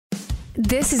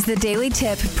This is the Daily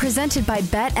Tip presented by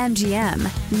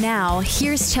BetMGM. Now,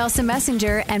 here's Chelsea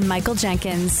Messenger and Michael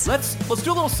Jenkins. Let's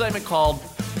do a little segment called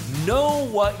Know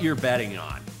What You're Betting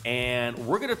On. And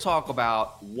we're going to talk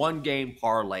about one-game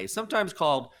parlays, sometimes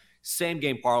called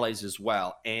same-game parlays as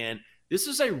well. And this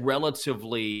is a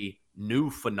relatively new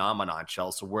phenomenon,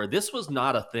 Chelsea, where this was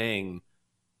not a thing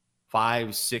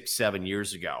 5, 6, 7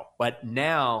 years ago. But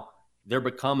now they're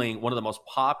becoming one of the most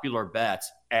popular bets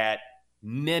at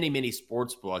many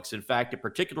sports books. In fact, at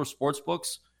particular sports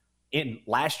books, in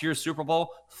last year's Super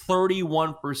Bowl,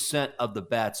 31% of the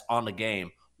bets on the game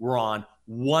were on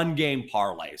one-game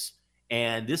parlays.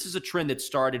 And this is a trend that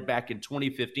started back in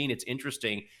 2015. It's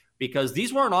interesting because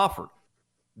these weren't offered.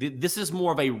 This is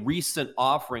more of a recent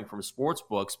offering from sports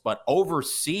books, but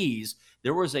overseas,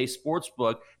 there was a sports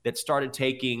book that started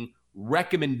taking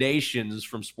recommendations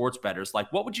from sports bettors,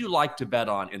 like, what would you like to bet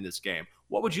on in this game?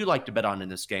 What would you like to bet on in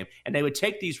this game? And they would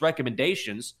take these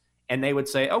recommendations and they would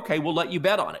say, okay, we'll let you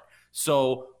bet on it.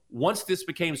 So once this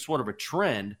became sort of a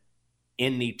trend,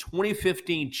 in the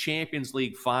 2015 Champions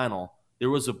League final, there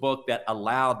was a book that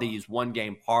allowed these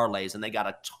one-game parlays, and they got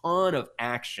a ton of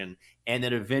action, and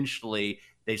then eventually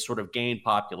they sort of gained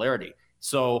popularity.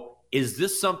 So is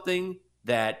this something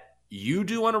that you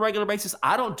do on a regular basis?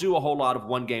 I don't do a whole lot of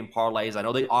one-game parlays. I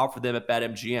know they offer them at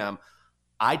BetMGM.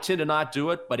 I tend to not do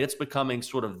it, but it's becoming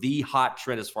sort of the hot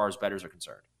trend as far as bettors are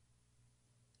concerned.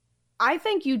 I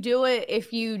think you do it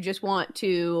if you just want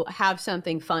to have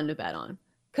something fun to bet on,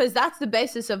 because that's the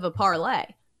basis of a parlay.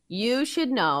 You should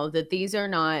know that these are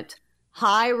not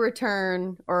high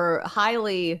return or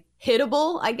highly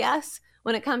hittable, I guess,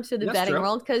 when it comes to the betting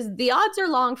world, because the odds are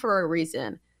long for a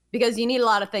reason, because you need a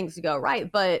lot of things to go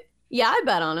right. But yeah, I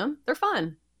bet on them. They're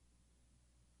fun.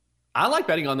 I like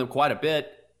betting on them quite a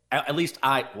bit. At least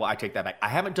I take that back. I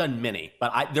haven't done many,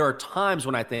 but there are times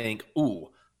when I think, ooh,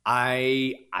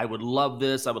 I would love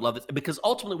this. I would love this. Because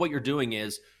ultimately what you're doing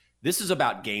is, this is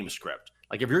about game script.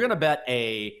 Like, if you're going to bet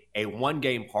a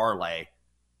one-game parlay,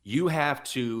 you have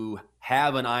to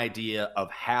have an idea of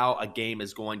how a game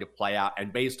is going to play out.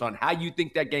 And based on how you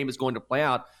think that game is going to play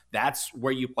out, that's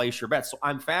where you place your bets. So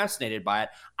I'm fascinated by it.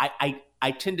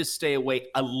 I tend to stay away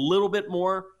a little bit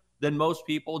more than most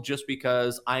people, just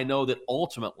because I know that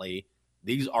ultimately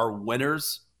these are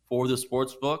winners for the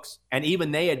sports books. And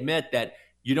even they admit that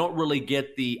you don't really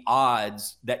get the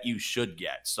odds that you should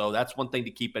get. So that's one thing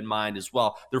to keep in mind as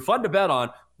well. They're fun to bet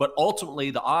on, but ultimately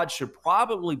the odds should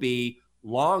probably be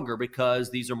longer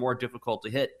because these are more difficult to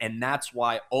hit. And that's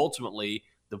why ultimately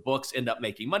the books end up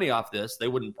making money off this. They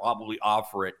wouldn't probably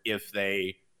offer it if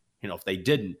they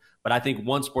didn't. But I think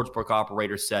one sportsbook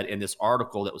operator said in this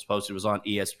article that was posted, it was on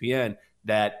ESPN,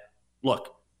 that,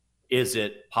 look, is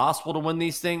it possible to win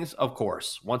these things? Of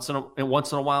course. Once in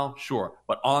a while, sure.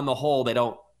 But on the whole, they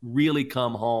don't really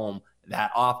come home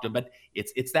that often. But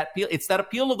it's that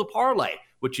appeal of the parlay,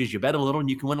 which is you bet a little and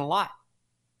you can win a lot.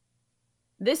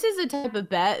 This is a type of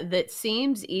bet that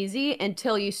seems easy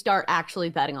until you start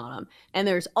actually betting on them. And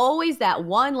there's always that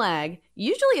one leg.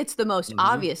 Usually it's the most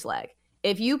obvious leg.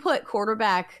 If you put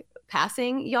quarterback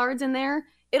passing yards in there,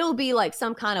 it'll be like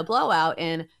some kind of blowout,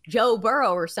 and Joe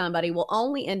Burrow or somebody will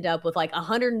only end up with like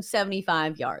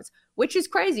 175 yards, which is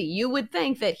crazy. You would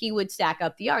think that he would stack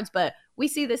up the yards, but we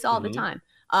see this all the time.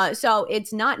 So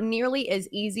it's not nearly as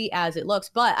easy as it looks,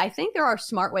 but I think there are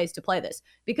smart ways to play this,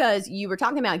 because you were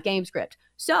talking about game script.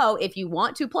 So if you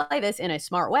want to play this in a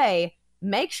smart way,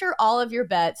 make sure all of your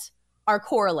bets are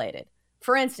correlated.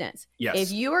 For instance,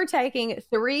 if you are taking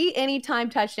 3 anytime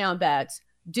touchdown bets,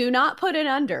 do not put an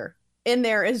under in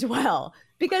there as well,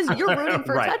 because you're rooting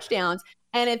for touchdowns.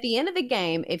 And at the end of the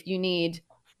game, if you need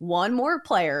one more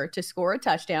player to score a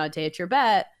touchdown to hit your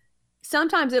bet,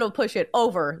 sometimes it'll push it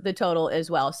over the total as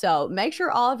well. So make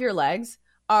sure all of your legs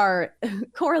are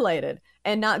correlated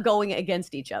and not going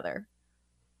against each other.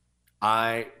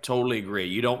 I totally agree.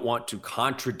 You don't want to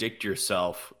contradict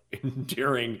yourself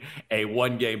during a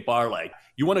one-game parlay.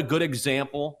 You want a good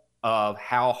example of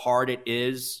how hard it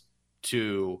is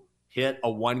to hit a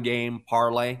one-game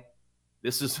parlay?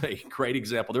 This is a great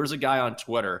example. There's a guy on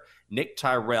Twitter, Nick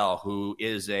Tyrell, who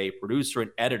is a producer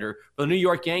and editor for the New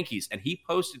York Yankees, and he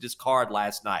posted his card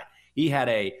last night. He had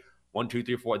a 1, 2,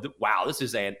 3, 4. Wow, this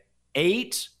is an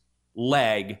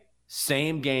 8-leg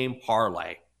same-game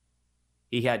parlay.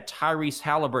 He had Tyrese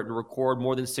Halliburton record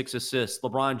more than 6 assists,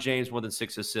 LeBron James more than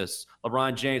 6 assists,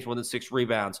 LeBron James more than 6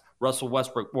 rebounds, Russell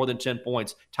Westbrook more than 10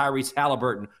 points, Tyrese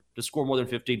Halliburton to score more than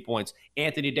 15 points,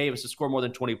 Anthony Davis to score more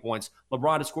than 20 points,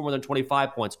 LeBron to score more than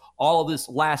 25 points. All of this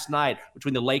last night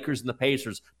between the Lakers and the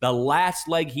Pacers. The last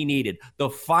leg he needed, the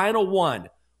final one,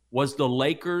 was the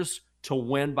Lakers to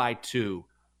win by 2.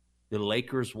 the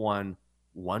Lakers won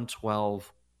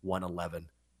 112-111.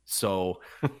 So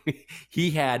he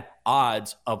had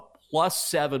odds of plus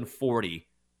 740,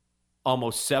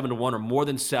 almost 7-1 or more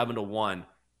than 7-1,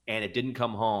 and it didn't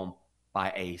come home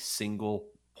by a single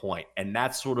point. And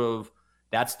that's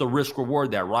the risk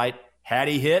reward there, right? Had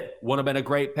he hit, would have been a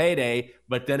great payday.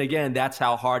 But then again, that's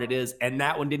how hard it is. And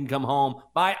that one didn't come home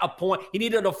by a point. He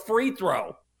needed a free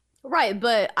throw. Right,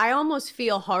 but I almost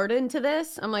feel hardened to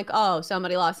this. I'm like, oh,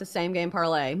 somebody lost the same game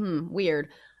parlay. Weird.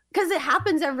 Because it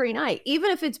happens every night.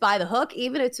 Even if it's by the hook,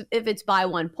 even if it's by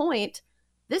 1 point,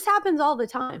 this happens all the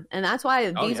time. And that's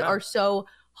why these are so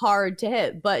hard to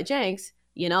hit. But Jenks,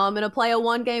 I'm going to play a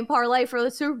 1-game parlay for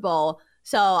the Super Bowl.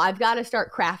 So I've got to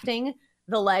start crafting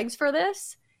the legs for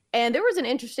this. And there was an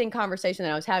interesting conversation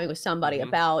that I was having with somebody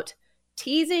about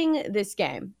teasing this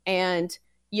game. And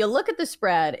you look at the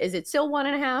spread. Is it still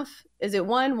 1.5? Is it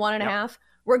 1.5?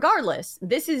 Regardless,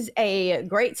 this is a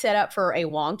great setup for a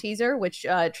long teaser, which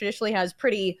traditionally has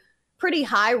pretty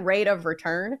high rate of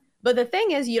return. But the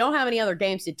thing is, you don't have any other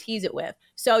games to tease it with.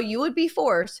 So you would be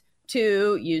forced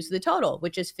to use the total,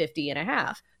 which is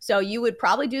 50.5. So you would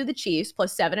probably do the Chiefs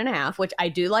plus 7.5, which I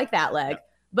do like that leg.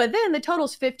 But then the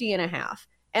total's 50.5.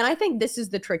 And I think this is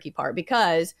the tricky part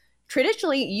because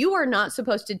traditionally you are not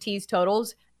supposed to tease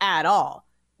totals at all.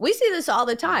 We see this all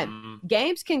the time.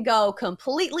 Games can go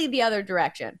completely the other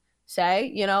direction.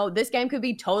 Say, this game could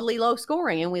be totally low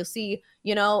scoring and we'll see,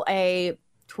 a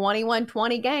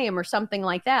 21-20 game or something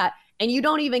like that. And you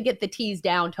don't even get the tease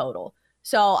down total.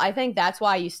 So I think that's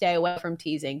why you stay away from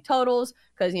teasing totals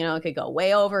because, it could go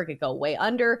way over, it could go way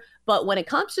under. But when it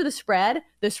comes to the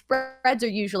spreads are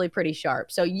usually pretty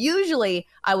sharp. So usually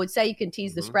I would say you can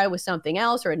tease the spread with something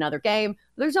else or another game.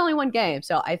 There's only one game.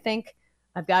 So I think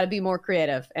I've got to be more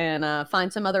creative and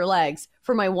find some other legs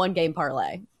for my 1-game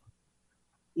parlay.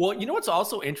 Well, what's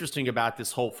also interesting about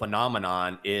this whole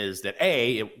phenomenon is that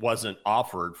it wasn't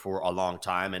offered for a long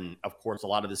time. And of course, a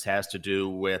lot of this has to do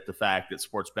with the fact that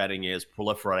sports betting is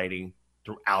proliferating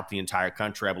throughout the entire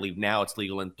country. I believe now it's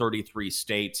legal in 33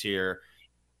 states here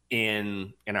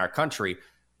in our country.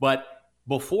 But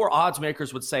before, odds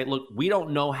makers would say, look, we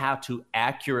don't know how to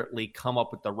accurately come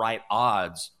up with the right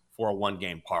odds for a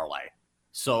 1-game parlay.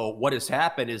 So what has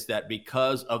happened is that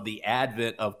because of the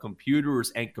advent of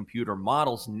computers and computer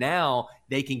models, now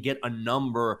they can get a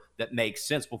number that makes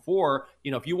sense. Before,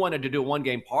 if you wanted to do a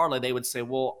 1-game parlay, they would say,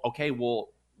 well, okay,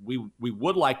 we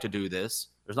would like to do this.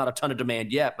 There's not a ton of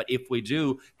demand yet, but if we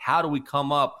do, how do we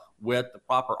come up with the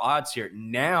proper odds here?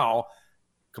 Now,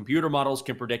 computer models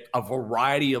can predict a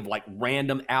variety of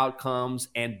random outcomes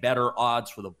and better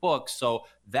odds for the books. So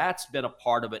that's been a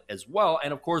part of it as well.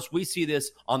 And of course, we see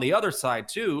this on the other side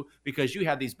too, because you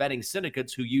have these betting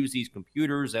syndicates who use these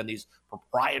computers and these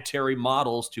proprietary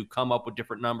models to come up with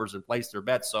different numbers and place their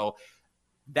bets. So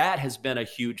that has been a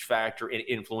huge factor in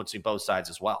influencing both sides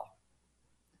as well.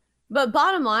 But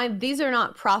bottom line, these are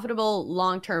not profitable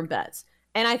long-term bets.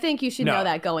 And I think you should know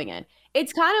that going in.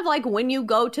 It's kind of like when you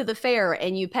go to the fair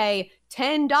and you pay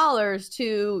 $10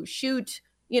 to shoot,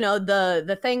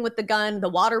 the thing with the gun, the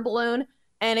water balloon.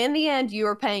 And in the end, you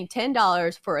are paying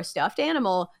 $10 for a stuffed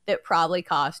animal that probably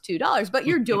costs $2, but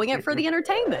you're doing it for the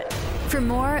entertainment. For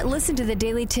more, listen to the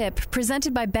Daily Tip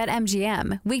presented by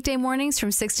BetMGM. Weekday mornings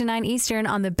from 6 to 9 Eastern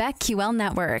on the BetQL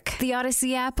network, the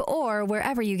Odyssey app, or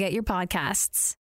wherever you get your podcasts.